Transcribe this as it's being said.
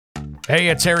Hey,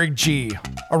 it's Eric G.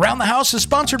 Around the House is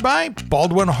sponsored by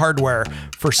Baldwin Hardware.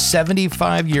 For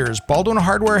 75 years, Baldwin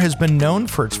Hardware has been known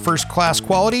for its first-class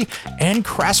quality and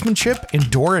craftsmanship in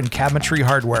door and cabinetry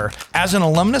hardware. As an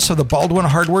alumnus of the Baldwin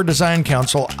Hardware Design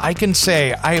Council, I can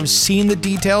say I have seen the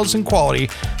details and quality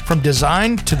from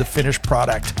design to the finished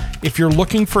product. If you're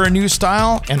looking for a new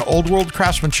style and old-world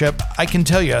craftsmanship, I can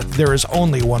tell you there is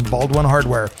only one Baldwin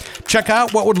Hardware. Check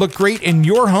out what would look great in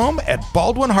your home at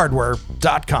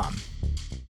baldwinhardware.com.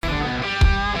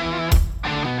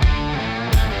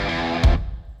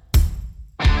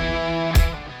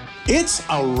 It's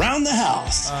Around the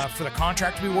House. For the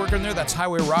contract to be working there, that's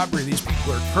highway robbery. These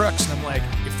people are crooks. And I'm like,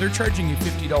 if they're charging you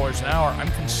 $50 an hour, I'm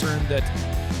concerned that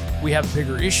we have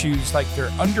bigger issues, like they're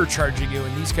undercharging you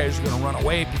and these guys are going to run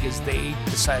away because they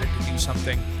decided to do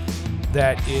something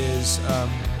that is, a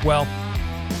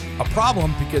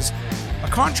problem, because a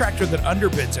contractor that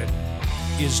underbids it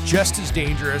is just as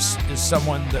dangerous as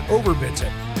someone that overbids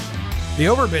it. The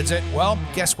overbids it, well,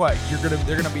 guess what? You're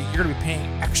gonna be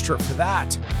paying extra for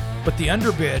that. But the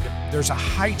underbid, there's a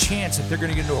high chance that they're going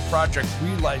to get into a project,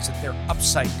 realize that they're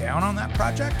upside down on that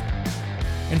project.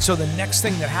 And so the next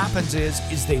thing that happens is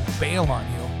they bail on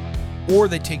you, or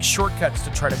they take shortcuts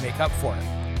to try to make up for it.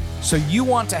 So you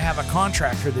want to have a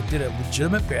contractor that did a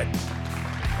legitimate bid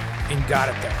and got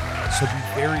it there. So be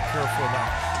very careful of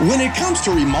that. When it comes to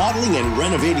remodeling and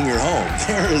renovating your home,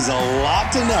 there is a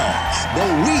lot to know, but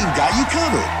we've got you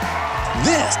covered.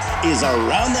 This is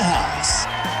Around the House.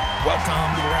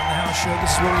 Welcome to the Around the House show.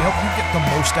 This is where we help you get the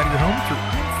most out of your home through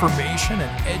information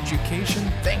and education.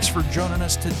 Thanks for joining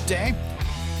us today.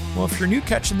 Well, if you're new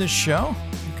catching this show,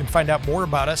 you can find out more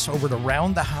about us over at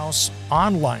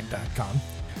AroundTheHouseOnline.com.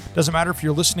 Doesn't matter if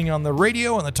you're listening on the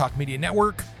radio on the Talk Media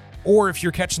Network, or if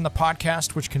you're catching the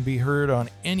podcast, which can be heard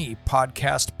on any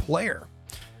podcast player.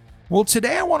 Well,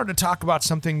 today I wanted to talk about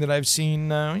something that I've seen.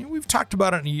 We've talked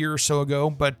about it a year or so ago,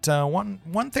 but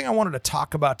one thing I wanted to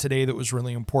talk about today that was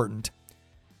really important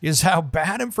is how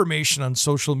bad information on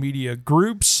social media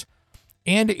groups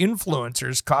and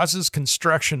influencers causes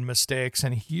construction mistakes.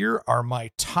 And here are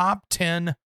my top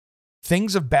 10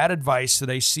 things of bad advice that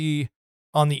I see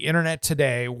on the internet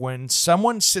today when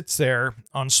someone sits there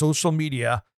on social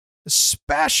media,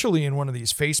 especially in one of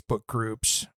these Facebook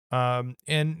groups,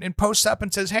 and posts up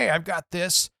and says, hey, I've got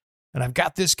this and I've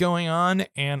got this going on.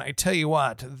 And I tell you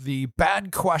what, the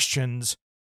bad questions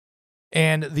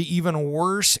and the even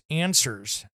worse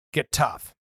answers get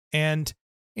tough. And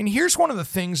here's one of the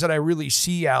things that I really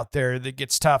see out there that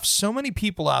gets tough. So many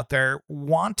people out there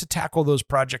want to tackle those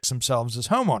projects themselves as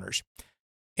homeowners.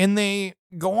 And they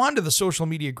go onto the social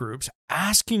media groups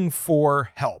asking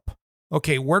for help.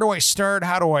 Okay, where do I start?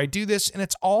 How do I do this? And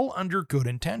it's all under good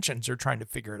intentions. They're trying to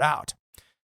figure it out.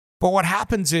 But what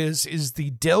happens is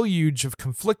the deluge of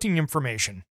conflicting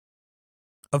information,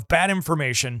 of bad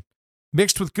information,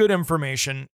 mixed with good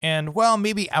information, and, well,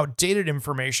 maybe outdated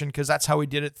information, because that's how we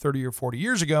did it 30 or 40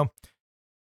 years ago.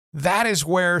 That is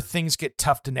where things get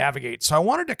tough to navigate. So I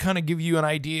wanted to kind of give you an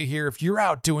idea here. If you're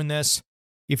out doing this,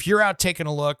 if you're out taking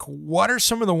a look, what are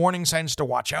some of the warning signs to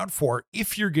watch out for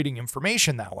if you're getting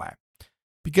information that way?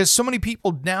 Because so many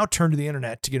people now turn to the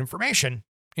internet to get information,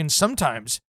 and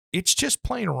sometimes it's just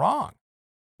plain wrong.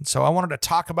 And so I wanted to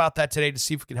talk about that today to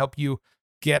see if we can help you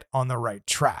get on the right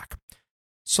track.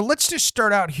 So let's just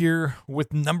start out here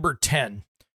with number 10,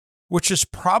 which is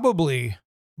probably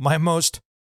my most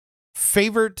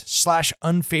favorite /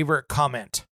 unfavorite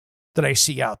comment that I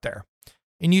see out there.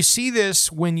 And you see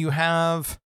this when you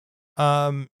have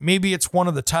maybe it's one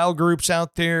of the tile groups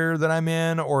out there that I'm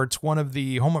in, or it's one of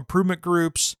the home improvement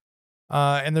groups.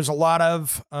 And there's a lot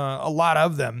of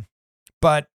them.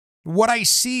 But what I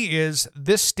see is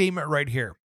this statement right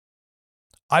here.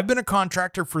 I've been a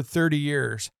contractor for 30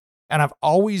 years and I've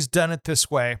always done it this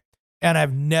way, and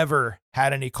I've never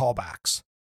had any callbacks.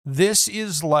 This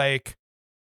is like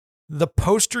the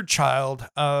poster child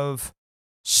of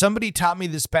somebody taught me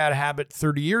this bad habit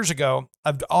 30 years ago.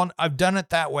 I've done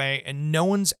it that way, and no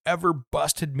one's ever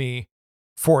busted me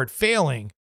for it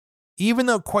failing, even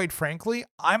though, quite frankly,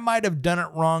 I might have done it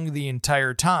wrong the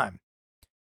entire time.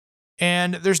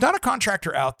 And there's not a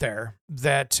contractor out there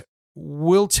that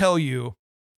will tell you,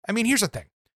 I mean, here's the thing.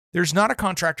 There's not a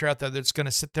contractor out there that's going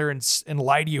to sit there and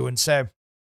lie to you and say,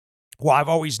 well, I've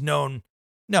always known.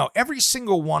 No, every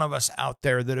single one of us out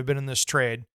there that have been in this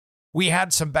trade, we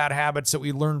had some bad habits that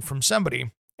we learned from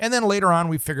somebody, and then later on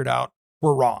we figured out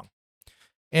we're wrong.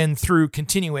 And through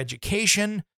continuing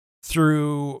education,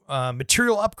 through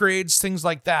material upgrades, things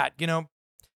like that, you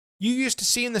used to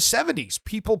see in the 70s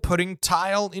people putting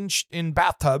tile in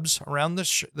bathtubs around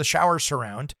the shower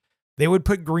surround. They would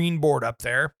put green board up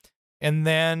there, and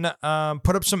then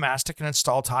put up some mastic and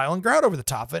install tile and grout over the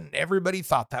top of it. And everybody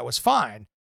thought that was fine.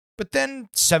 But then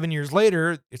 7 years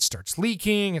later, it starts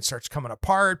leaking, it starts coming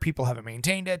apart, people haven't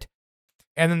maintained it.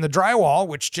 And then the drywall,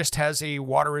 which just has a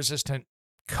water-resistant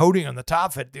coating on the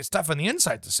top of it, the stuff on the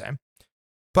inside's the same.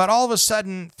 But all of a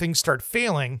sudden, things start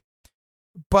failing.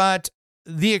 But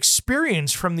the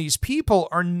experience from these people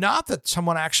are not that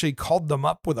someone actually called them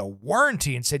up with a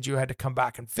warranty and said you had to come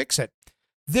back and fix it.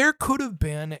 There could have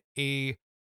been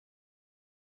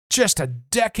just a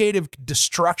decade of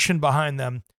destruction behind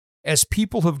them as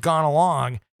people have gone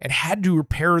along and had to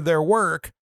repair their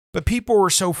work, but people were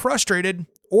so frustrated,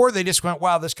 or they just went,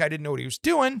 wow, this guy didn't know what he was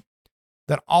doing,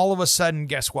 that all of a sudden,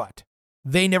 guess what?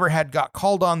 They never got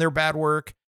called on their bad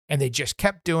work, and they just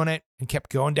kept doing it and kept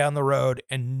going down the road,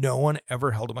 and no one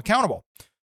ever held them accountable.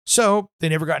 So they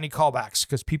never got any callbacks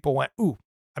because people went, ooh,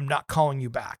 I'm not calling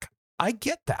you back. I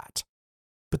get that.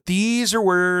 But these are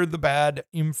where the bad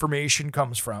information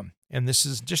comes from. And this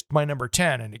is just my number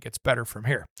 10, and it gets better from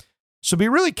here. So be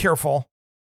really careful.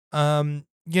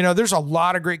 There's a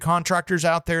lot of great contractors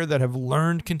out there that have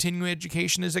learned continuing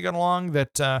education as they go along,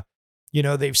 that,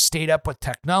 they've stayed up with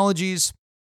technologies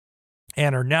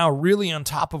and are now really on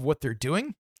top of what they're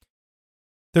doing.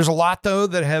 There's a lot, though,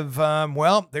 that have,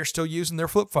 they're still using their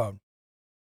flip phone.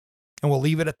 And we'll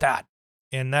leave it at that.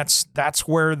 And that's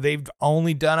where they've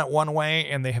only done it one way,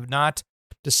 and they have not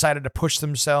decided to push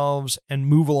themselves and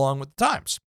move along with the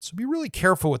times. So be really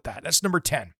careful with that. That's number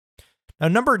 10. Now,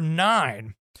 number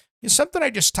 9 is something I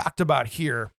just talked about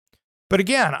here. But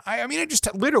again, I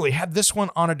just literally had this one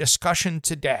on a discussion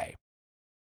today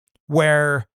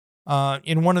where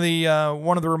in one of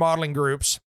the remodeling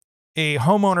groups, a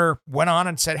homeowner went on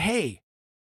and said, hey,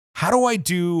 how do I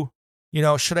do,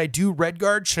 should I do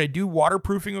RedGuard? Should I do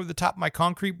waterproofing over the top of my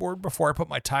concrete board before I put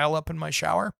my tile up in my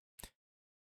shower?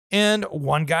 And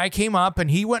one guy came up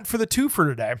and he went for the twofer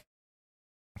today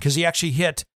because he actually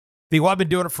hit I've been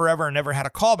doing it forever and never had a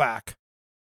callback.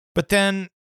 But then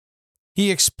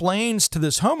he explains to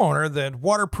this homeowner that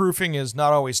waterproofing is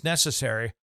not always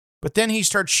necessary. But then he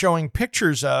starts showing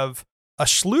pictures of a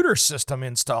Schluter system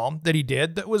install that he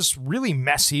did that was really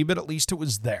messy, but at least it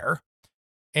was there.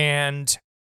 And,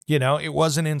 it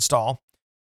was an install,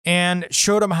 and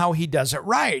showed him how he does it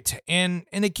right. And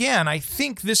again, I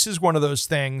think this is one of those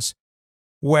things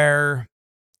where,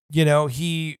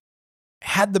 he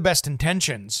had the best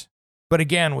intentions, but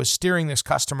again, was steering this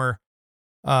customer.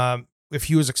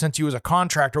 Since he was a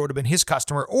contractor, it would have been his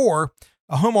customer, or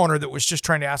a homeowner that was just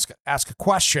trying to ask a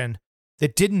question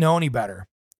that didn't know any better.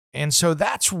 And so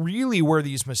that's really where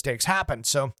these mistakes happen.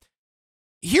 So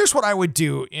here's what I would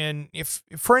do if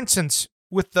for instance,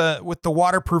 with the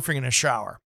waterproofing in a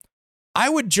shower, I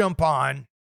would jump on,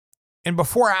 and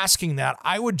before asking that,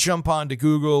 I would jump on to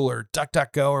Google or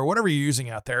DuckDuckGo or whatever you're using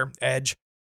out there, Edge,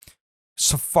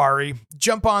 Safari,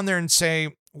 jump on there and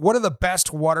say, what are the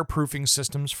best waterproofing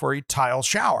systems for a tile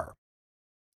shower?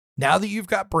 Now that you've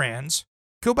got brands,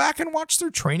 go back and watch their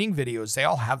training videos. They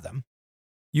all have them.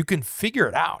 You can figure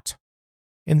it out.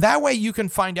 And that way you can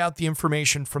find out the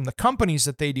information from the companies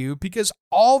that they do, because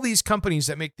all these companies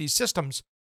that make these systems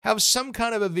have some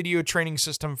kind of a video training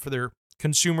system for their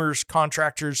consumers,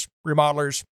 contractors,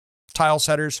 remodelers, tile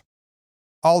setters,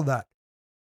 all of that.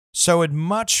 So it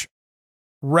much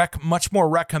more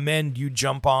recommend you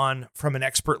jump on from an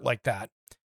expert like that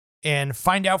and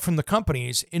find out from the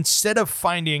companies, instead of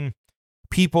finding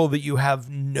people that you have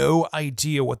no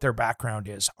idea what their background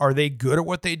is. Are they good at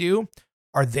what they do?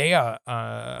 Are they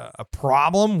a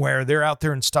problem where they're out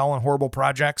there installing horrible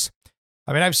projects?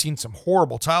 I've seen some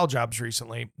horrible tile jobs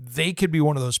recently. They could be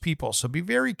one of those people. So be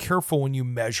very careful when you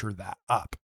measure that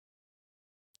up.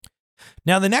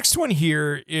 Now, the next one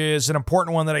here is an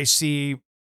important one that I see,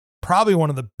 probably one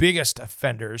of the biggest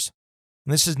offenders.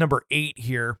 And this is number 8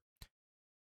 here.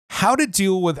 How to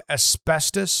deal with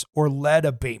asbestos or lead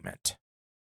abatement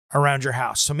around your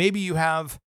house. So maybe you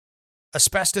have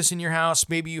asbestos in your house,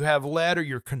 maybe you have lead, or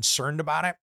you're concerned about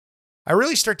it. I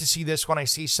really start to see this when I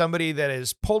see somebody that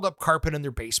has pulled up carpet in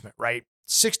their basement, right?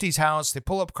 60s house, they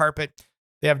pull up carpet,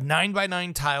 they have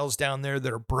 9x9 tiles down there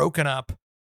that are broken up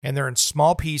and they're in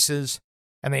small pieces,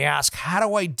 and they ask, how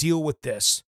do I deal with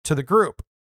this, to the group?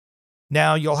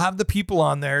 Now, you'll have the people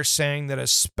on there saying that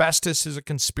asbestos is a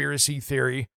conspiracy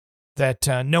theory, that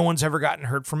no one's ever gotten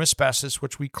hurt from asbestos,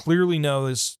 which we clearly know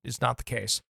is not the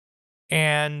case.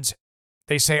 And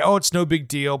they say, oh, it's no big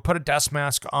deal. Put a dust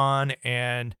mask on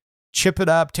and chip it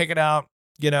up, take it out,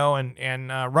 and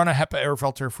run a HEPA air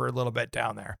filter for a little bit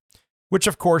down there, which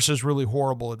of course is really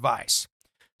horrible advice.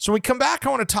 So when we come back, I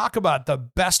want to talk about the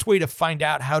best way to find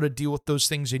out how to deal with those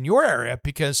things in your area,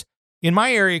 because in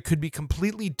my area could be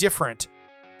completely different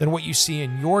than what you see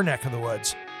in your neck of the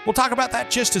woods. We'll talk about that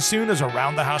just as soon as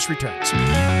Around the House returns.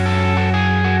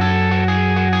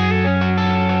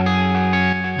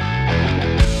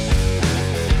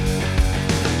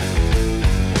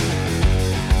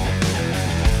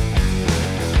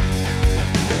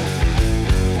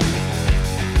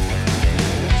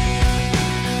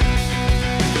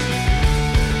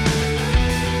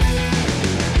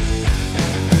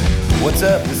 What's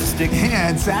up? This is Stick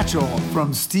and Satchel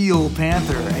from Steel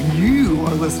Panther, and you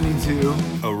are listening to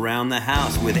Around the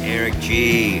House with Eric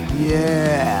G.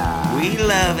 Yeah. We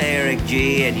love Eric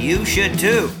G, and you should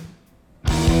too.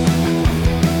 When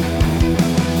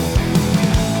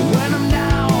I'm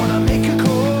down, I make a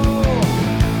call.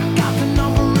 Got the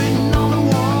number written on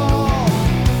the wall.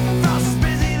 Thoughts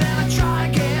busy, then I try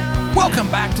again. Welcome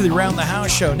back to the Around the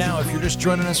House show. Now, if you're just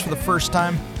joining us for the first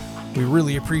time, we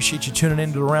really appreciate you tuning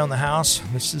in to Around the House.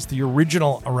 This is the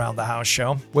original Around the House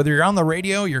show. Whether you're on the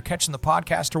radio, you're catching the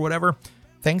podcast, or whatever,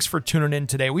 thanks for tuning in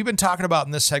today. We've been talking about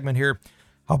in this segment here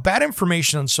how bad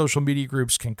information on social media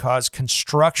groups can cause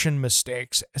construction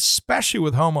mistakes, especially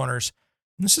with homeowners.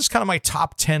 And this is kind of my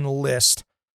top 10 list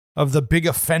of the big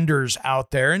offenders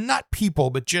out there, and not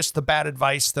people, but just the bad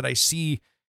advice that I see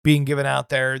being given out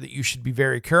there that you should be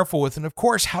very careful with. And of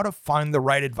course, how to find the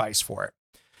right advice for it.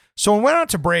 So when we went out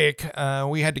to break,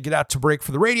 we had to get out to break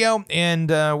for the radio, and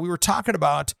we were talking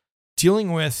about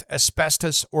dealing with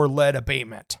asbestos or lead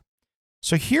abatement.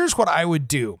 So here's what I would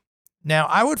do. Now,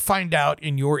 I would find out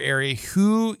in your area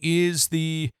who is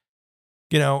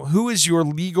your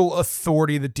legal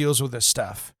authority that deals with this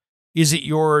stuff. Is it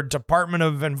your Department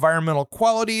of Environmental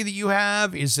Quality that you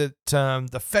have? Is it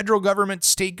the federal government,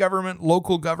 state government,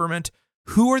 local government?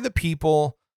 Who are the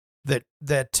people that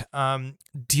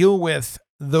deal with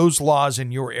those laws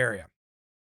in your area?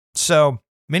 So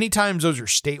many times those are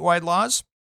statewide laws,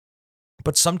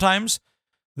 but sometimes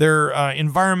they're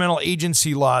environmental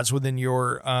agency laws within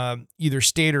your either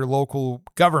state or local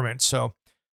government. So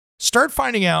start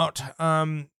finding out,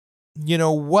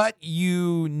 what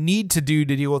you need to do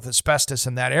to deal with asbestos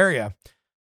in that area.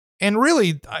 And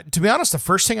really, to be honest, the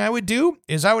first thing I would do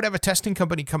is I would have a testing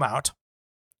company come out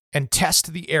and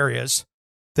test the areas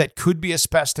that could be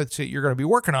asbestos that you're going to be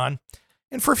working on.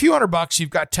 And for a few $100, you've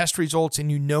got test results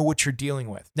and you know what you're dealing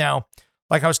with. Now,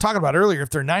 like I was talking about earlier, if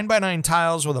they're 9x9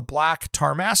 tiles with a black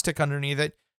tar mastic underneath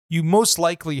it, you most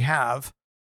likely have.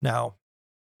 Now,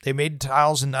 they made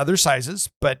tiles in other sizes,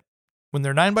 but when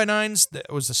they're 9x9s,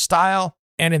 that was the style.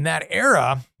 And in that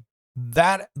era,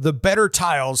 the better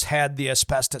tiles had the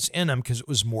asbestos in them because it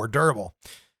was more durable.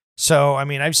 So, I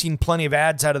mean, I've seen plenty of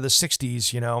ads out of the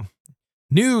 60s,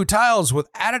 new tiles with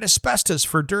added asbestos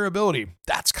for durability.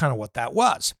 That's kind of what that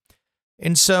was.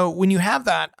 And so when you have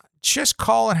that, just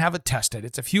call and have it tested.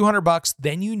 It's a few $100,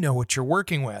 then you know what you're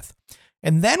working with.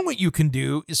 And then what you can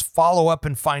do is follow up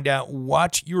and find out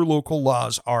what your local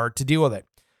laws are to deal with it.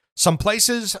 Some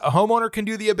places a homeowner can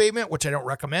do the abatement, which I don't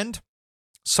recommend.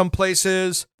 Some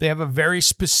places they have a very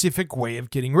specific way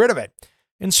of getting rid of it.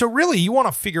 And so really you want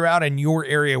to figure out in your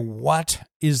area what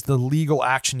is the legal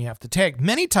action you have to take.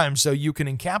 Many times, though, you can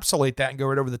encapsulate that and go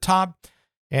right over the top.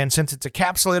 And since it's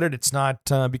encapsulated, it's not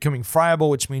becoming friable,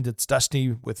 which means it's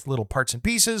dusty with little parts and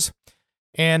pieces.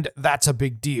 And that's a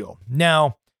big deal.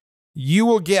 Now, you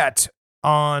will get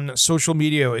on social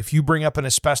media if you bring up an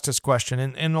asbestos question.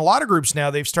 And in a lot of groups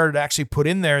now, they've started to actually put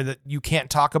in there that you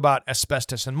can't talk about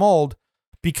asbestos and mold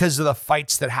because of the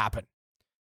fights that happen.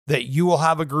 That you will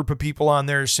have a group of people on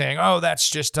there saying, "Oh, that's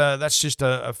just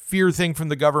a fear thing from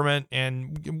the government,"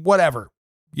 and whatever.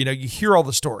 You hear all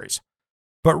the stories,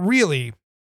 but really,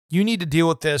 you need to deal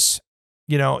with this,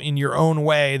 in your own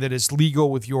way that is legal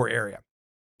with your area.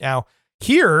 Now,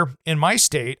 here in my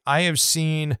state, I have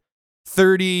seen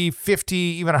 $30,000, $50,000,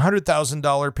 even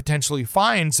 $100,000 potentially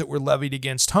fines that were levied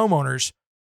against homeowners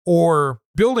or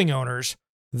building owners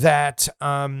that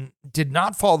did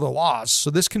not follow the laws. So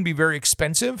this can be very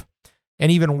expensive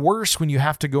and even worse when you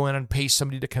have to go in and pay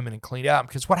somebody to come in and clean it up.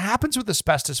 Because what happens with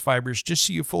asbestos fibers, just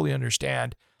so you fully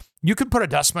understand, you can put a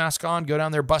dust mask on, go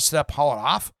down there, bust it up, haul it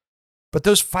off. But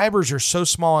those fibers are so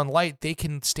small and light, they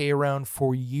can stay around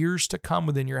for years to come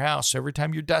within your house. So every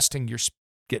time you're dusting, you're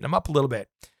getting them up a little bit.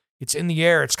 It's in the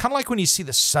air. It's kind of like when you see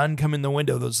the sun come in the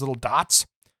window, those little dots.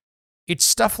 It's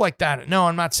stuff like that. No,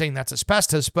 I'm not saying that's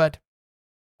asbestos, but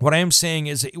what I am saying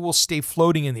is that it will stay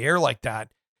floating in the air like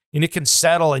that, and it can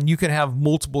settle, and you can have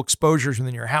multiple exposures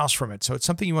within your house from it. So it's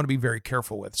something you want to be very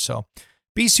careful with. So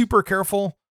be super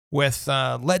careful with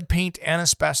lead paint and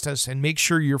asbestos, and make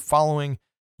sure you're following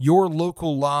your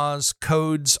local laws,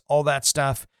 codes, all that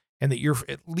stuff, and that you're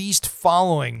at least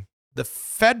following the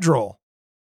federal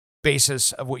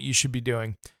basis of what you should be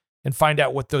doing and find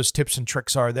out what those tips and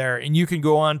tricks are there. And you can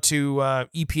go on to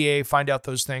EPA, find out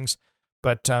those things.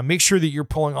 But make sure that you're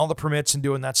pulling all the permits and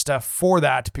doing that stuff for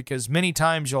that, because many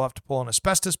times you'll have to pull an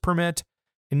asbestos permit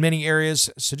in many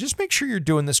areas. So just make sure you're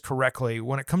doing this correctly.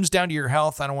 When it comes down to your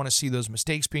health, I don't want to see those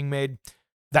mistakes being made.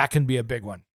 That can be a big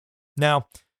one. Now,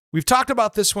 we've talked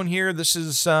about this one here. This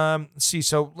is,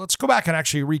 so let's go back and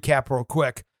actually recap real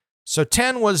quick. So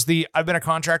 10 was I've been a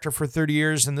contractor for 30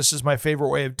 years, and this is my favorite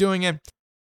way of doing it.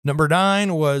 Number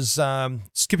 9 was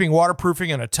skipping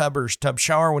waterproofing in a tub or tub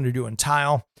shower when you're doing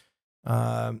tile.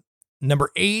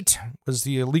 Number 8 was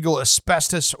the illegal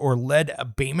asbestos or lead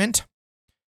abatement.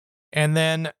 And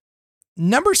then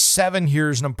number 7 here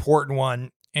is an important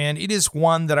one, and it is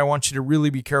one that I want you to really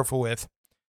be careful with.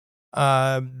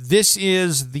 This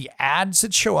is the ads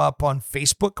that show up on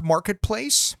Facebook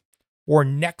Marketplace or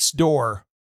Nextdoor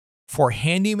for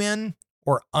handymen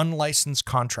or unlicensed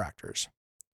contractors.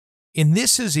 And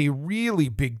this is a really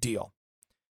big deal.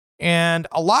 And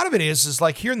a lot of it is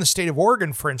like here in the state of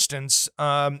Oregon, for instance,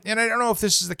 and I don't know if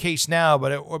this is the case now,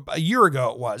 but a year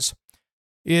ago it was,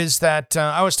 is that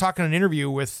I was talking in an interview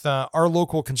with our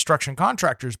local construction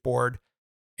contractors board,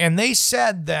 and they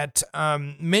said that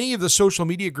many of the social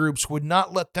media groups would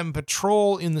not let them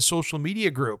patrol in the social media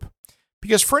group.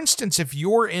 Because, for instance, if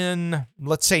you're in,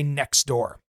 let's say,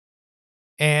 Nextdoor,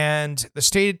 and the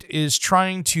state is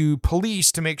trying to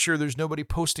police to make sure there's nobody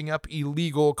posting up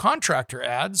illegal contractor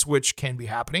ads, which can be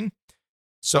happening.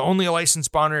 So only a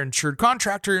licensed, bonded, insured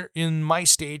contractor in my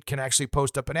state can actually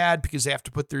post up an ad because they have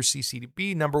to put their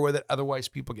CCDB number with it. Otherwise,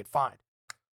 people get fined.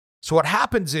 So what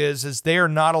happens is they are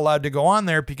not allowed to go on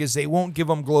there because they won't give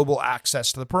them global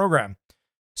access to the program.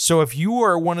 So if you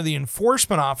are one of the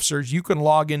enforcement officers, you can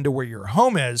log into where your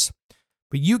home is,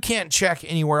 but you can't check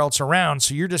anywhere else around.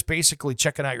 So you're just basically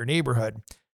checking out your neighborhood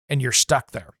and you're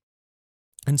stuck there.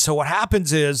 And so what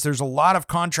happens is there's a lot of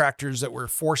contractors that were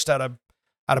forced out of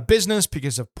business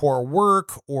because of poor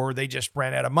work, or they just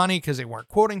ran out of money because they weren't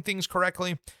quoting things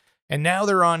correctly. And now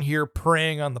they're on here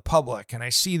preying on the public. And I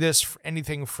see this for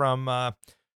anything from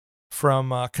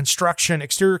construction,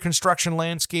 exterior construction,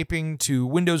 landscaping, to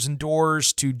windows and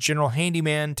doors, to general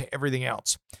handyman, to everything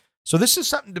else. So this is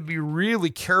something to be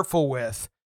really careful with.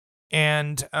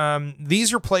 And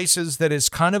these are places that is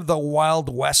kind of the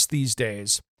Wild West these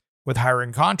days with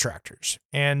hiring contractors.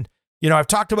 And, you know, I've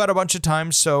talked about it a bunch of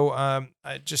times, so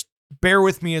just bear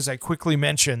with me as I quickly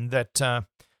mention that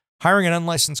hiring an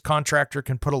unlicensed contractor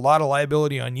can put a lot of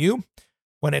liability on you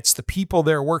when it's the people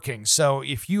they're working. So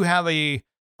if you have a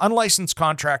unlicensed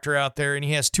contractor out there and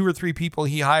he has 2 or 3 people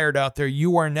he hired out there,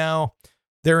 you are now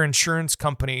their insurance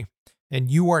company, and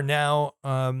you are now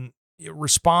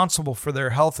responsible for their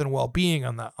health and well-being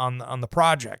on the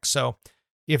project. So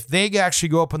if they actually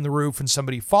go up on the roof and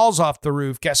somebody falls off the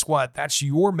roof, guess what? That's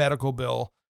your medical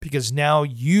bill, because now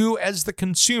you as the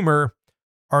consumer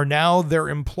are now their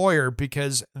employer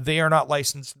because they are not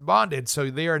licensed and bonded. So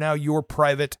they are now your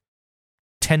private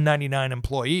 1099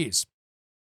 employees.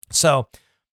 So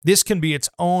this can be its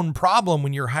own problem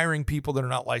when you're hiring people that are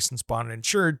not licensed, bonded,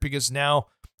 insured, because now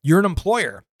you're an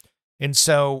employer. And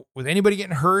so with anybody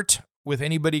getting hurt, with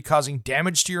anybody causing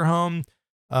damage to your home,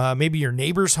 maybe your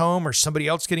neighbor's home or somebody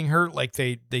else getting hurt, like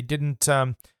they didn't,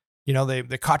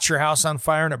 they caught your house on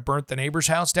fire and it burnt the neighbor's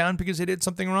house down because they did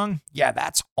something wrong. Yeah,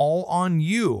 that's all on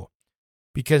you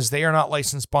because they are not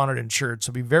licensed, bonded, insured.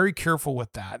 So be very careful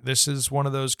with that. This is one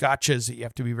of those gotchas that you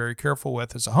have to be very careful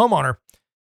with as a homeowner,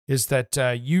 is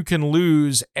that you can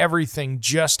lose everything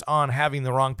just on having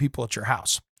the wrong people at your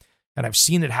house. And I've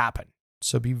seen it happen.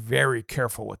 So be very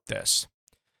careful with this.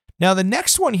 Now, the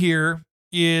next one here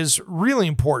is really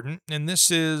important, and this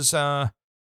is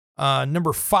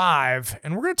number 5.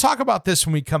 And we're going to talk about this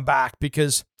when we come back,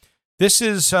 because this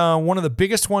is one of the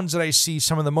biggest ones that I see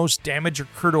some of the most damage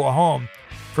occur to a home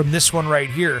from this one right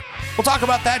here. We'll talk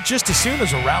about that just as soon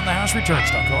as Around the House returns.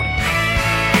 Don't go anywhere.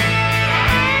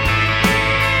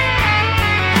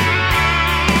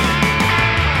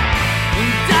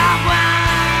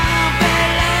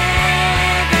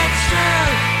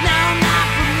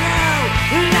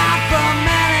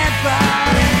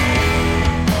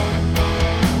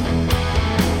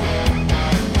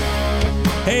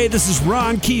 Hey, this is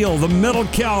Ron Keel, the Metal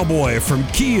Cowboy from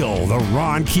Keel, the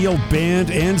Ron Keel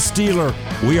Band and Steeler.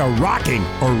 We are rocking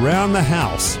Around the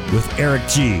House with Eric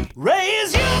G.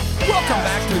 Raise you! Welcome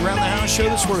back to the Around the House show.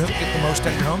 This is where we help get the most out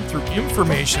of your home through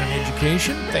information and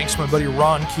education. Thanks to my buddy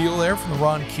Ron Keel there from the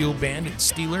Ron Keel Band and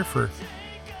Steeler for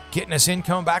getting us in,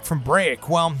 coming back from break.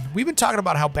 Well, we've been talking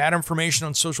about how bad information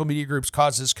on social media groups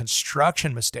causes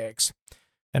construction mistakes.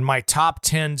 and my top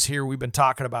 10s here we've been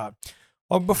talking about.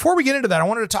 Well, before we get into that, I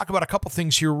wanted to talk about a couple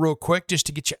things here real quick just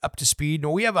to get you up to speed.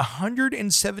 We have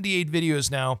 178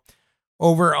 videos now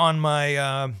over on my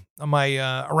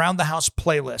Around the House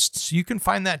playlist. So you can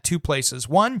find that two places.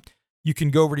 One, you can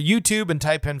go over to YouTube and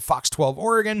type in Fox 12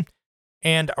 Oregon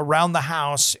and Around the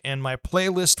House, and my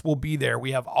playlist will be there.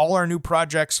 We have all our new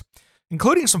projects,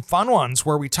 including some fun ones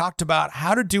where we talked about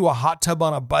how to do a hot tub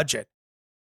on a budget.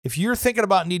 If you're thinking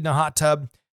about needing a hot tub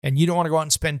and you don't want to go out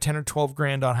and spend 10 or 12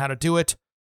 grand on how to do it,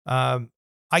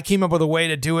 I came up with a way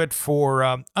to do it for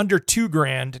under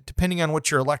 $2,000, depending on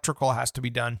what your electrical has to be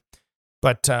done.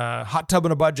 But hot tub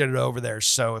on a budget over there.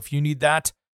 So if you need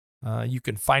that, you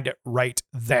can find it right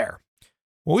there.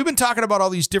 Well, we've been talking about all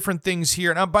these different things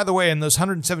here. Now, by the way, and those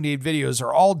 178 videos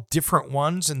are all different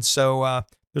ones. And so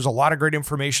there's a lot of great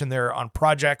information there on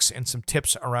projects and some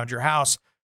tips around your house,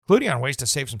 including on ways to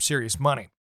save some serious money.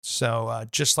 So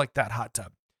just like that hot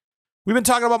tub. We've been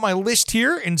talking about my list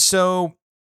here. And so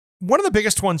one of the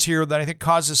biggest ones here that I think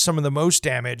causes some of the most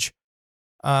damage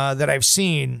that I've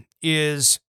seen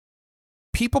is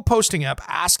people posting up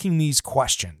asking these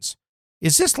questions.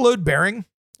 Is this load bearing?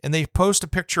 And they post a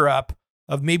picture up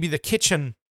of maybe the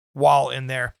kitchen wall in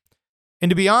there. And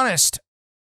to be honest,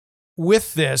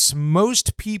 with this,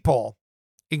 most people,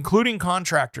 including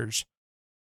contractors,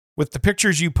 with the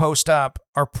pictures you post up,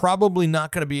 are probably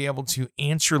not going to be able to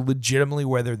answer legitimately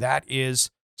whether that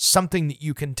is something that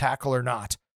you can tackle or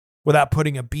not without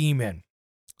putting a beam in.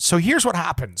 So here's what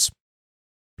happens.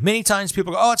 Many times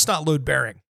people go, oh, it's not load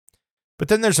bearing. But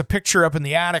then there's a picture up in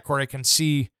the attic where I can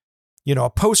see, a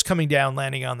post coming down,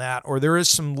 landing on that, or there is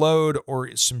some load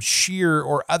or some shear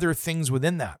or other things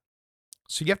within that.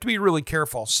 So you have to be really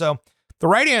careful. So the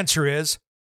right answer is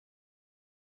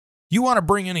you want to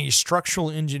bring in a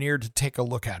structural engineer to take a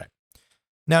look at it.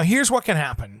 Now, here's what can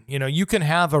happen. You can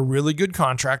have a really good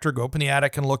contractor go up in the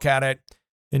attic and look at it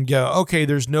and go, okay,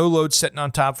 there's no load sitting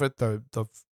on top of it. The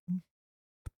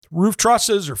roof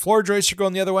trusses or floor joists are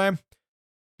going the other way.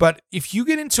 But if you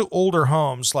get into older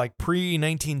homes like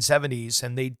pre-1970s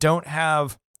and they don't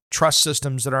have truss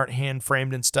systems that aren't hand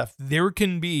framed and stuff, there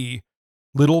can be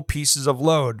little pieces of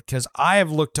load, because I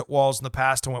have looked at walls in the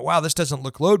past and went, wow, this doesn't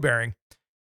look load bearing.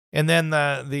 And then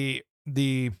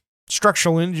the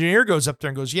structural engineer goes up there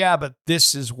and goes, yeah, but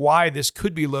this is why this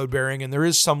could be load bearing. And there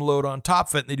is some load on top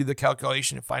of it. And they do the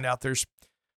calculation and find out there's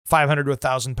 500 to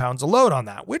 1,000 pounds of load on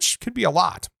that, which could be a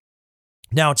lot.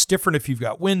 Now, it's different if you've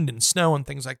got wind and snow and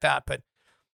things like that, but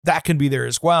that can be there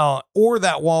as well. Or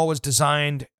that wall was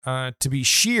designed to be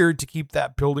sheared to keep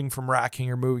that building from racking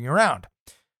or moving around.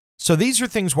 So these are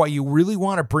things why you really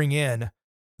want to bring in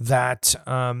that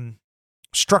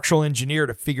structural engineer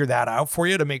to figure that out for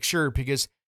you, to make sure, because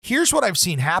here's what I've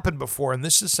seen happen before, and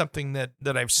this is something that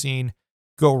I've seen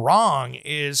go wrong,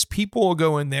 is people will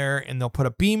go in there and they'll put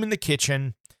a beam in the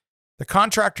kitchen. The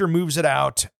contractor moves it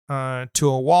out to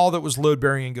a wall that was load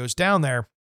bearing and goes down there.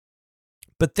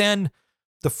 But then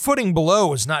the footing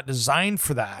below is not designed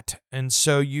for that. And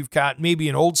so you've got maybe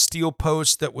an old steel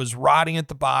post that was rotting at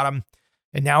the bottom,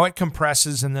 and now it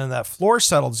compresses and then that floor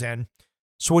settles in.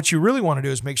 So what you really want to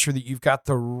do is make sure that you've got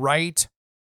the right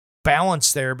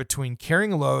balance there between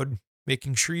carrying load,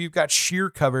 making sure you've got shear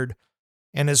covered,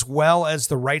 and as well as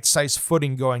the right size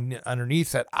footing going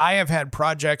underneath it. I have had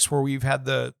projects where we've had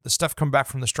the stuff come back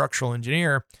from the structural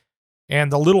engineer, and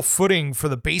the little footing for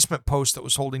the basement post that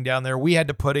was holding down there, we had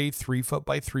to put a 3 foot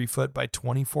by 3 foot by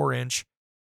 24 inch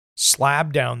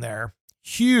slab down there,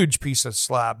 huge piece of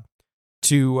slab,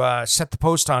 to set the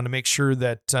post on to make sure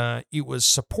that it was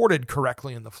supported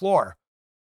correctly in the floor.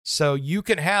 So you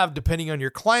can have, depending on your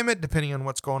climate, depending on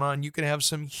what's going on, you can have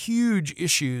some huge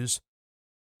issues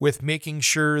with making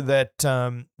sure that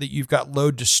that you've got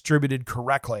load distributed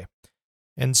correctly.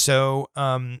 And so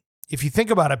if you think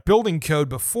about a building code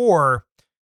before,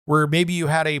 where maybe you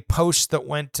had a post that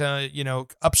went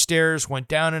upstairs, went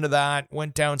down into that,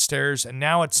 went downstairs, and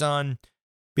now it's on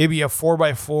maybe a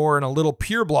 4x4 and a little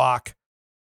pier block.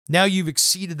 Now you've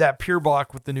exceeded that pier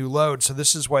block with the new load. So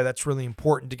this is why that's really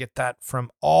important to get that from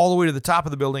all the way to the top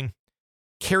of the building,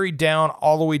 carried down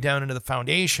all the way down into the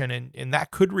foundation. And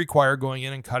that could require going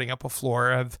in and cutting up a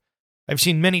floor. I've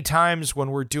seen many times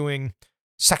when we're doing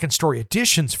second story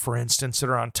additions, for instance, that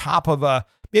are on top of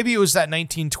maybe it was that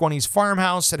 1920s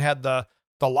farmhouse that had the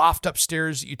loft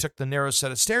upstairs that you took the narrow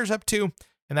set of stairs up to,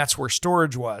 and that's where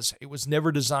storage was. It was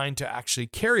never designed to actually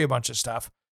carry a bunch of stuff.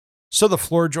 So the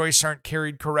floor joists aren't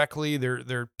carried correctly. They're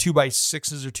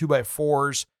 2x6s or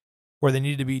 2x4s, where they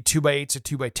need to be 2x8s or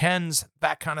 2x10s,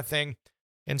 that kind of thing.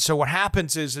 And so what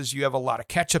happens is you have a lot of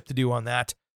catch up to do on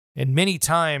that. And many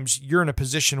times you're in a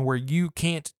position where you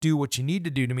can't do what you need to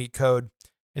do to meet code,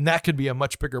 and that could be a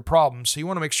much bigger problem. So you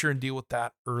want to make sure and deal with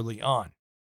that early on.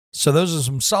 So those are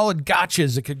some solid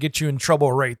gotchas that could get you in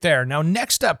trouble right there. Now,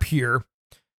 next up here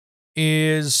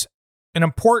is an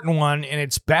important one, and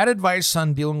it's bad advice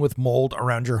on dealing with mold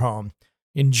around your home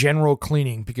in general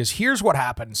cleaning, because here's what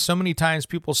happens. So many times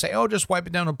people say, oh, just wipe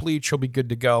it down with bleach, you'll be good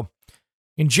to go.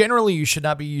 And generally, you should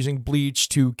not be using bleach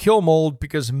to kill mold,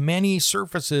 because many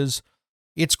surfaces,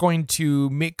 it's going to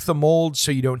make the mold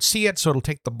so you don't see it. So it'll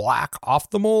take the black off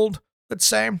the mold, let's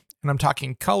say. And I'm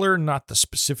talking color, not the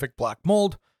specific black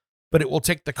mold, but it will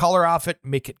take the color off it,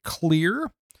 make it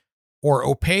clear or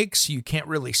opaque so you can't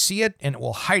really see it, and it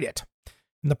will hide it.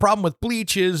 And the problem with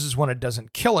bleach is when it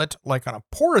doesn't kill it, like on a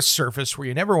porous surface where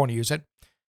you never want to use it,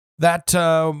 that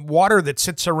water that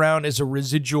sits around as a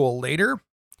residual later,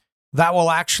 that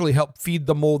will actually help feed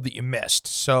the mold that you missed.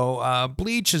 So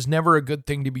bleach is never a good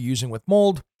thing to be using with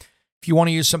mold. If you want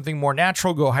to use something more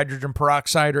natural, go hydrogen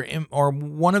peroxide or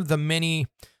one of the many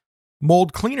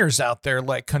mold cleaners out there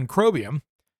like Concrobium.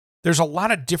 There's a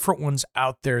lot of different ones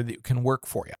out there that can work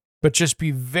for you. But just be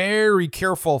very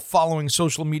careful following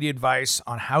social media advice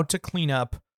on how to clean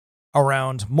up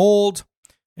around mold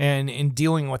and in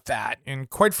dealing with that. And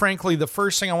quite frankly, the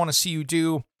first thing I want to see you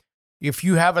do if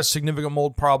you have a significant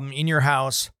mold problem in your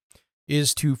house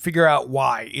is to figure out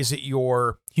why. Is it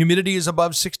your humidity is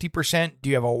above 60%? Do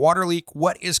you have a water leak?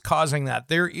 What is causing that?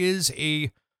 There is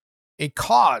a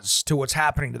cause to what's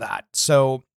happening to that.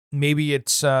 So maybe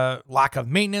it's lack of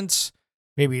maintenance.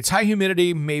 Maybe it's high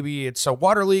humidity. Maybe it's a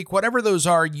water leak. Whatever those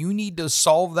are, you need to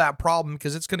solve that problem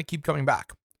because it's going to keep coming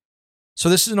back. So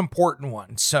this is an important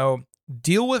one. So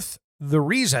deal with the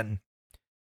reason.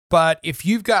 But if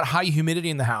you've got high humidity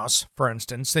in the house, for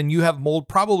instance, then you have mold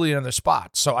probably in other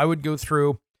spots. So I would go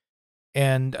through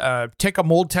and take a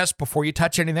mold test before you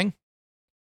touch anything.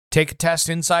 Take a test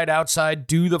inside, outside,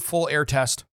 do the full air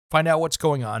test, find out what's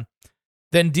going on.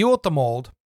 Then deal with the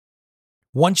mold.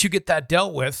 Once you get that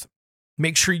dealt with,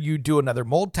 make sure you do another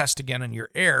mold test again in your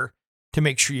air to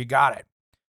make sure you got it.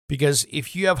 Because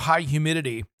if you have high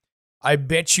humidity, I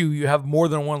bet you have more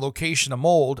than one location of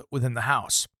mold within the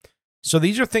house. So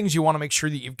these are things you want to make sure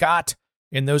that you've got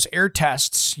in those air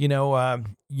tests.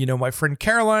 My friend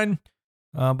Caroline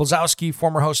Blazowski,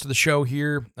 former host of the show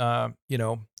here,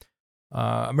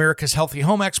 America's Healthy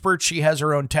Home Expert. She has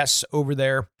her own tests over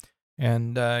there,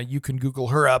 and you can Google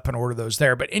her up and order those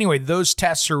there. But anyway, those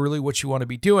tests are really what you want to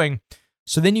be doing.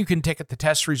 So then you can take the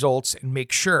test results and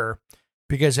make sure,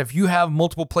 because if you have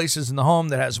multiple places in the home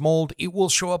that has mold, it will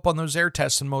show up on those air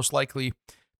tests, and most likely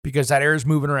because that air is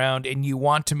moving around and you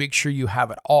want to make sure you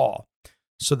have it all.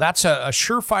 So that's a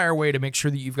surefire way to make sure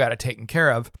that you've got it taken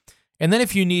care of. And then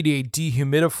if you need a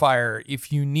dehumidifier,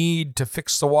 if you need to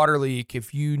fix the water leak,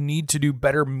 if you need to do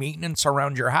better maintenance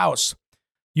around your house,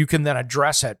 you can then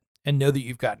address it and know that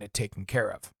you've gotten it taken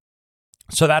care of.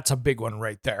 So that's a big one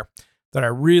right there that I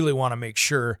really want to make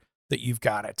sure that you've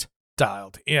got it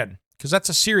dialed in, because that's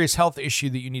a serious health issue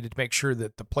that you need to make sure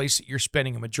that the place that you're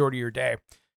spending a majority of your day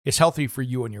is healthy for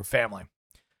you and your family.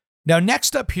 Now,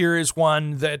 next up here is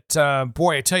one that,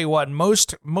 I tell you what,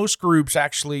 most groups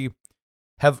actually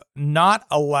have not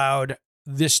allowed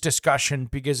this discussion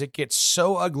because it gets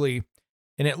so ugly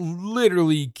and it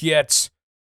literally gets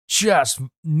just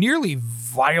nearly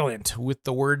violent with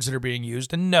the words that are being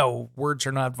used. And no, words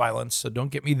are not violence, so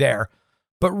don't get me there.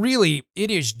 But really,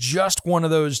 it is just one of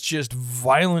those just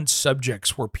violent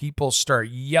subjects where people start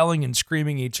yelling and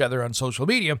screaming at each other on social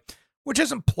media, which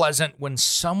isn't pleasant when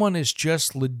someone is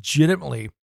just legitimately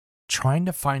trying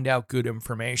to find out good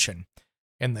information.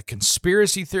 And the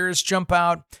conspiracy theorists jump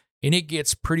out, and it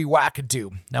gets pretty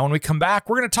wackadoo. Now, when we come back,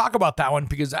 we're going to talk about that one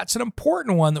because that's an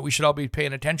important one that we should all be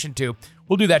paying attention to.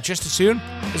 We'll do that just as soon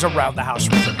as Around the House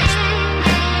returns.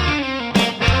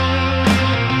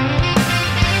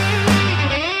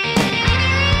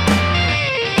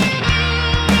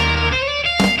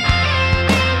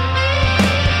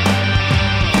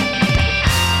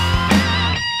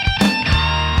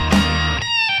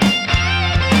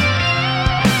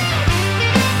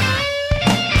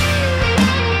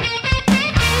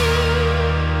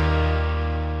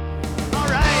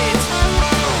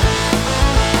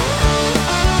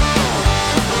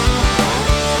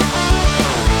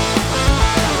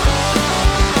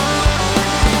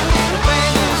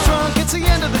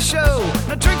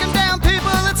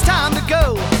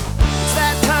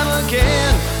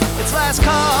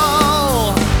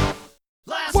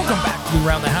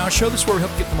 Around the House show. This is where we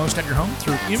help get the most out of your home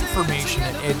through information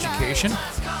and education.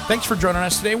 Thanks for joining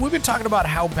us today. We've been talking about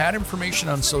how bad information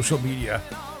on social media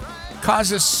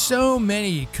causes so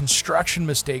many construction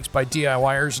mistakes by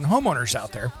DIYers and homeowners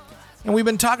out there. And we've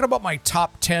been talking about my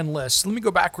top 10 lists. Let me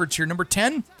go backwards here. Number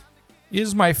 10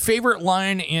 is my favorite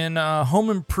line in home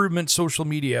improvement social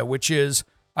media, which is,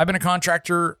 I've been a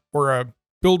contractor or a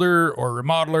builder or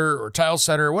remodeler or tile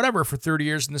setter or whatever for 30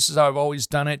 years, and this is how I've always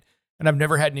done it, and I've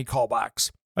never had any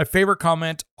callbacks. My favorite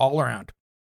comment all around.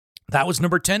 That was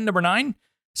number 10. Number 9,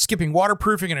 skipping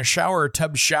waterproofing in a shower or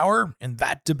tub shower, and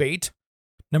that debate.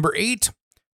 Number 8,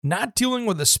 not dealing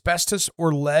with asbestos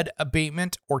or lead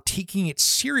abatement or taking it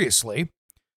seriously.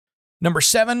 Number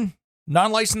 7,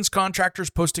 non-licensed contractors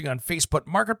posting on Facebook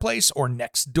Marketplace or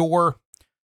Nextdoor.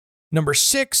 Number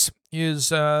 6 is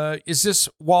this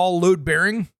wall load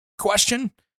bearing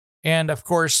question? And of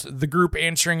course, the group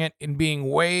answering it and being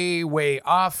way, way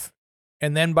off.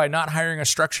 And then by not hiring a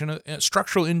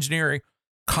structural engineering,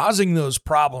 causing those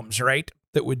problems, right?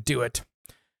 That would do it.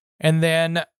 And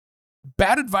then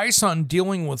bad advice on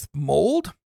dealing with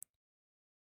mold.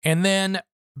 And then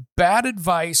bad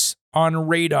advice on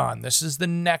radon. This is the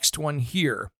next one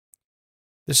here.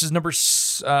 This is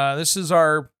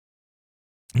our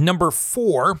number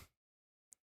 4.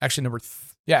 Actually,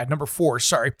 number 4,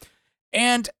 sorry.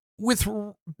 And with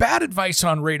bad advice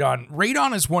on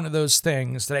radon is one of those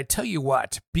things that I tell you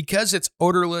what, because it's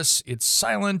odorless, it's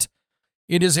silent,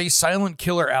 it is a silent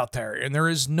killer out there. And there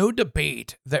is no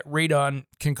debate that radon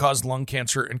can cause lung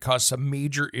cancer and cause some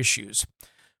major issues.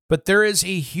 But there is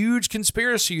a huge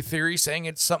conspiracy theory saying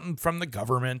it's something from the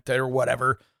government or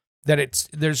whatever, that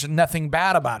there's nothing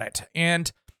bad about it.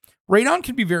 And radon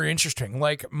can be very interesting.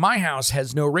 Like, my house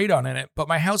has no radon in it, but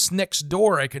my house next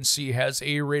door I can see has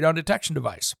a radon detection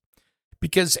device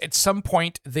because at some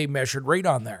point they measured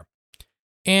radon there.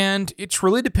 And it's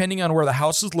really depending on where the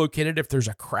house is located, if there's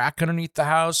a crack underneath the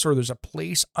house or there's a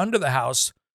place under the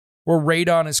house where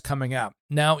radon is coming up.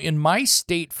 Now, in my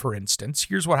state, for instance,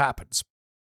 here's what happens.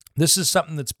 This is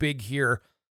something that's big here.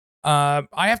 I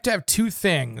have to have 2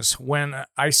 things when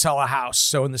I sell a house.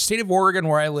 So in the state of Oregon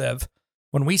where I live,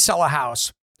 when we sell a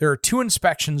house, there are 2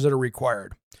 inspections that are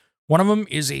required. One of them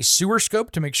is a sewer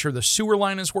scope to make sure the sewer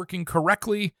line is working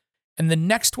correctly. And the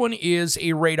next one is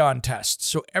a radon test.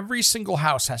 So every single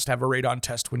house has to have a radon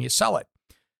test when you sell it.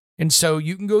 And so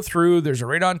you can go through, there's a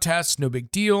radon test, no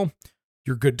big deal.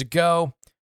 You're good to go.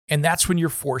 And that's when you're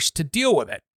forced to deal with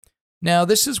it. Now,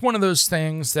 this is one of those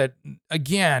things that,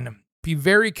 again, be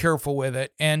very careful with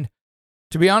it. And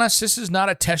to be honest, this is not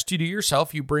a test you do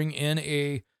yourself. You bring in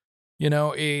a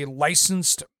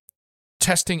licensed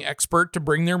testing expert to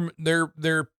bring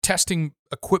their testing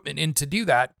equipment in to do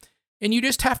that. And you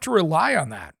just have to rely on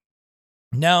that.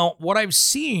 Now, what I've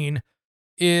seen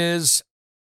is,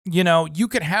 you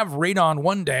could have radon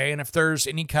one day, and if there's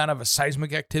any kind of a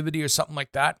seismic activity or something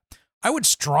like that, I would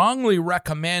strongly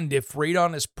recommend, if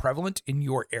radon is prevalent in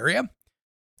your area,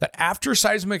 that after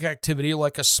seismic activity,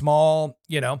 like a small,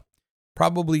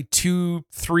 probably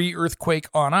 2-3 earthquake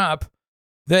on up,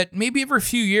 that maybe every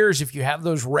few years, if you have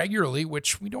those regularly,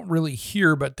 which we don't really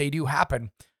hear, but they do happen,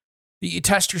 you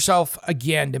test yourself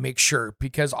again to make sure,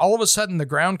 because all of a sudden the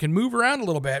ground can move around a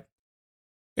little bit.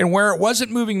 And where it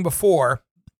wasn't moving before,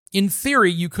 in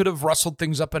theory, you could have rustled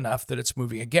things up enough that it's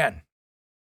moving again.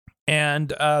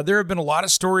 And there have been a lot of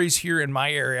stories here in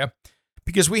my area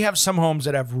because we have some homes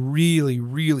that have really,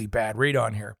 really bad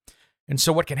radon here. And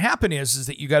so what can happen is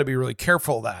that you got to be really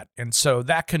careful of that. And so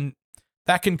that can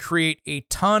create a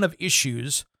ton of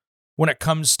issues when it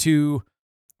comes to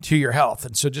your health.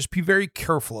 And so just be very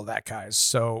careful of that, guys.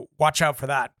 So watch out for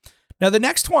that. Now, the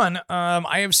next one,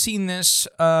 I have seen this,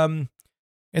 and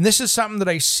this is something that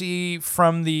I see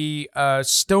from the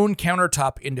stone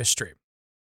countertop industry.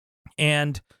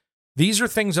 And these are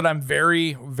things that I'm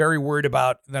very, very worried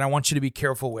about that I want you to be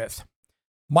careful with.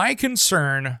 My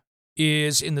concern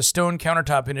is in the stone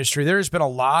countertop industry, there's been a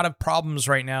lot of problems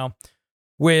right now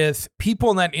with people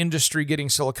in that industry getting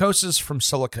silicosis from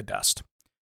silica dust.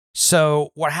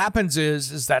 So what happens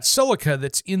is that silica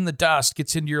that's in the dust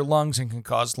gets into your lungs and can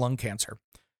cause lung cancer.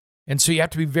 And so you have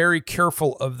to be very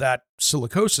careful of that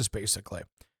silicosis, basically.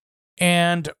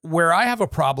 And where I have a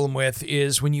problem with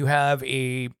is when you have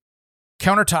a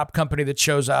countertop company that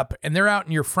shows up and they're out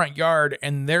in your front yard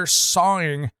and they're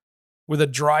sawing with a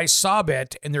dry saw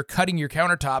bit and they're cutting your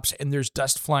countertops and there's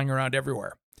dust flying around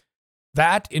everywhere.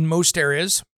 That, in most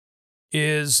areas,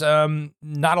 is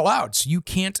not allowed. So you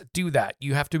can't do that.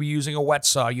 You have to be using a wet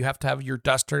saw. You have to have your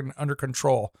dust under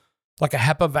control, like a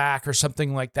HEPA vac or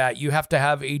something like that. You have to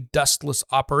have a dustless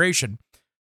operation.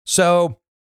 So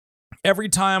every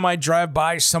time I drive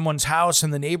by someone's house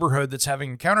in the neighborhood that's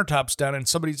having countertops done and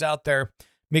somebody's out there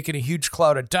making a huge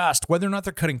cloud of dust, whether or not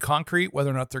they're cutting concrete, whether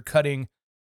or not they're cutting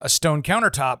a stone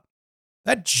countertop,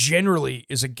 that generally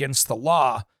is against the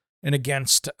law and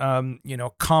against,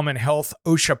 common health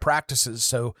OSHA practices.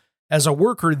 So as a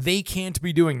worker, they can't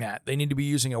be doing that. They need to be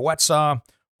using a wet saw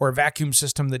or a vacuum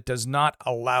system that does not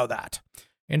allow that.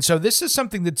 And so this is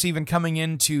something that's even coming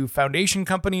into foundation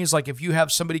companies. Like if you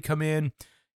have somebody come in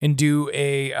and do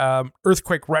a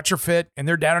earthquake retrofit and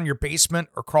they're down in your basement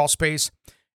or crawl space,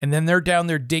 and then they're down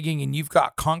there digging and you've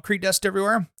got concrete dust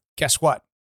everywhere, guess what?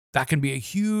 That can be a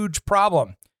huge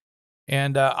problem.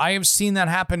 And I have seen that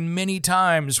happen many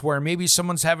times where maybe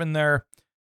someone's having their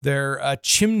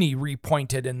chimney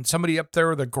repointed and somebody up there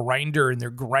with a grinder and they're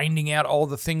grinding out all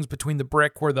the things between the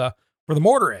brick where the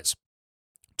mortar is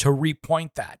to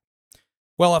repoint that.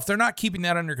 Well, if they're not keeping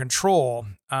that under control,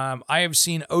 I have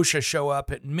seen OSHA show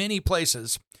up at many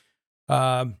places.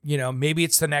 Maybe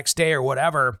it's the next day or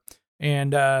whatever,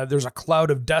 and there's a cloud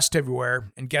of dust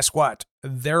everywhere. And guess what?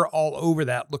 They're all over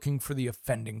that looking for the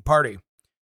offending party.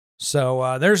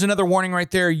 So there's another warning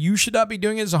right there. You should not be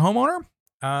doing it as a homeowner.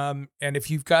 And if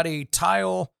you've got a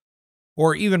tile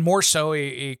or even more so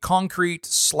a concrete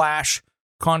 /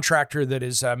 contractor that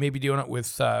is maybe doing it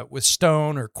with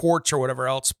stone or quartz or whatever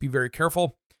else, be very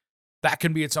careful. That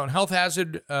can be its own health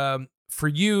hazard for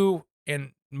you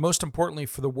and most importantly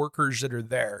for the workers that are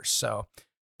there. So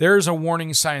there's a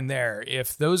warning sign there.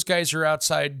 If those guys are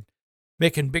outside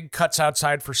making big cuts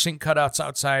outside for sink cutouts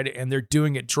outside and they're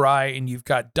doing it dry and you've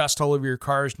got dust all over your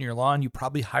cars and your lawn, you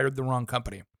probably hired the wrong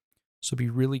company. So be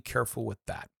really careful with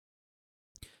that.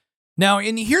 Now,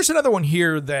 and here's another one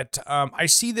here that I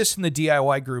see this in the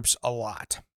DIY groups a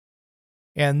lot.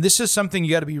 And this is something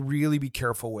you got to really be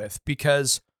careful with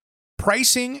because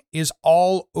pricing is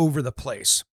all over the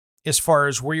place as far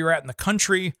as where you're at in the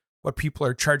country, what people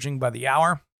are charging by the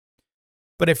hour.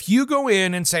 But if you go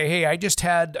in and say, hey, I just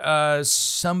had a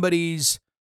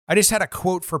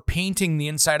quote for painting the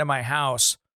inside of my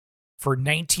house for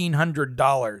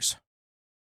 $1,900.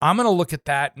 I'm going to look at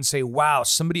that and say, wow,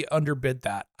 somebody underbid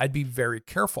that. I'd be very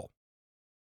careful.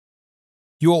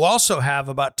 You will also have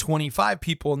about 25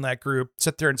 people in that group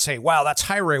sit there and say, wow, that's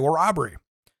highway robbery.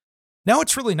 No,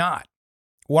 it's really not.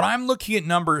 When I'm looking at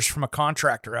numbers from a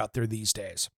contractor out there these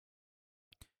days,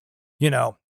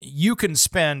 you can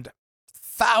spend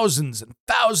thousands and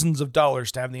thousands of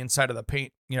dollars to have the inside of the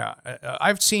paint.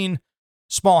 I've seen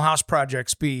small house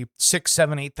projects be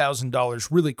 $6,000, $7,000, $8,000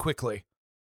 really quickly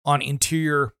on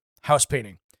interior house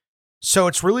painting. So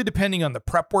it's really depending on the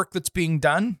prep work that's being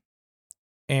done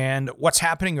and what's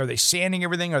happening. Are they sanding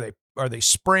everything? Are they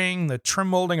spraying the trim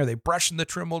molding? Are they brushing the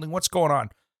trim molding? What's going on?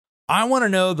 I want to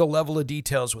know the level of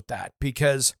details with that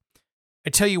because I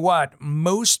tell you what,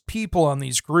 most people on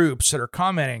these groups that are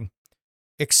commenting,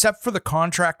 except for the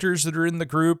contractors that are in the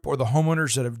group or the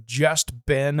homeowners that have just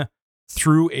been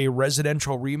through a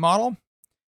residential remodel,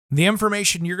 the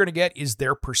information you're going to get is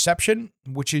their perception,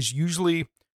 which is usually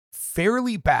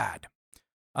fairly bad.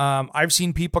 I've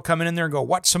seen people come in there and go,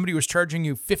 what? Somebody was charging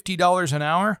you $50 an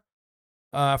hour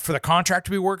for the contract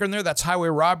to be working there? That's highway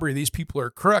robbery. These people are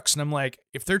crooks. And I'm like,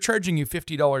 if they're charging you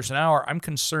 $50 an hour, I'm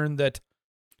concerned that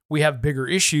we have bigger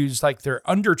issues, like they're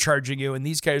undercharging you and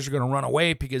these guys are going to run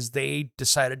away because they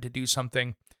decided to do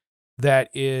something that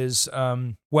is,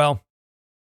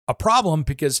 a problem,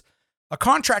 because a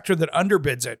contractor that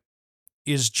underbids it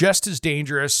is just as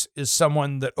dangerous as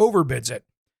someone that overbids it.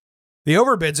 The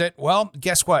overbids it, well,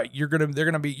 guess what? You're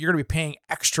gonna be paying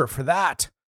extra for that.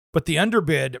 But the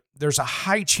underbid, there's a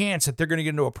high chance that they're going to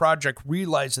get into a project,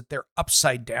 realize that they're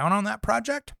upside down on that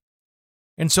project.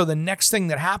 And so the next thing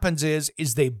that happens is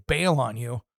they bail on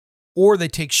you or they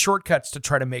take shortcuts to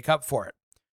try to make up for it.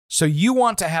 So you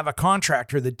want to have a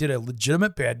contractor that did a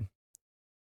legitimate bid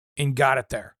and got it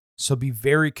there. So be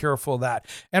very careful of that.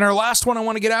 And our last one I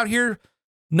want to get out here,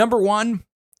 number one,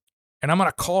 and I'm going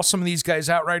to call some of these guys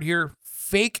out right here,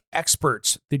 fake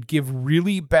experts that give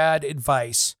really bad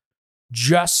advice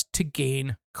just to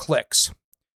gain clicks.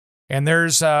 And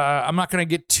there's, I'm not going to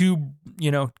get too,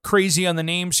 crazy on the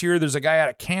names here. There's a guy out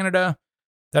of Canada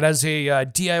that has a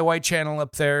DIY channel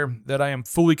up there that I am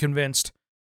fully convinced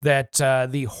that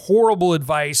the horrible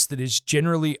advice that is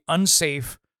generally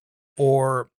unsafe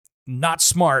or not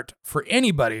smart for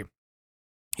anybody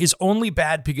is only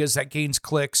bad because that gains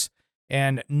clicks.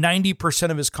 And 90%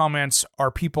 of his comments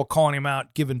are people calling him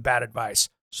out, giving bad advice.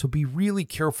 So be really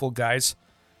careful, guys.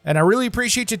 And I really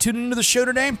appreciate you tuning into the show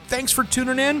today. Thanks for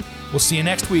tuning in. We'll see you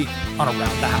next week on Around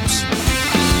the House.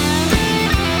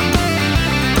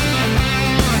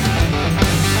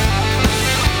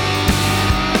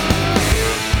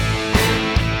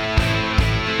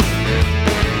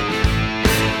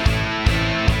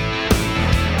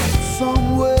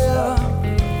 Somewhere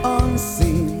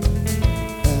unseen,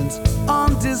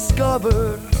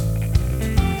 discovered.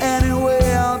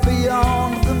 Anywhere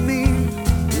beyond the mean.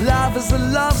 Life is a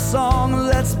love song,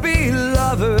 let's be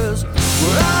lovers.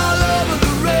 We're all over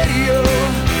the radio.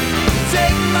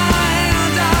 Take my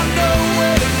hand, I know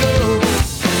where to go.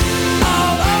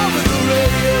 All over the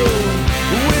radio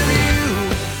with you.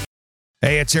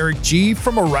 Hey, it's Eric G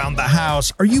from Around the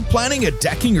House. Are you planning a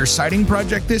decking or siding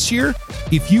project this year?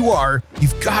 If you are,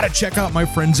 you've got to check out my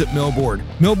friends at Millboard.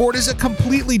 Millboard is a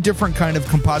completely different kind of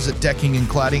composite decking and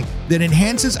cladding that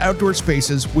enhances outdoor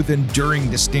spaces with enduring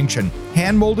distinction.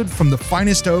 Hand-molded from the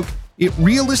finest oak, it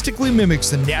realistically mimics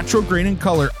the natural grain and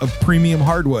color of premium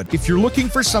hardwood. If you're looking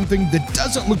for something that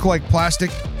doesn't look like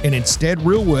plastic and instead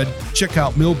real wood, check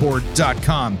out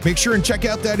millboard.com. Make sure and check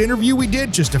out that interview we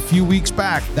did just a few weeks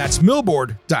back. That's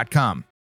millboard.com.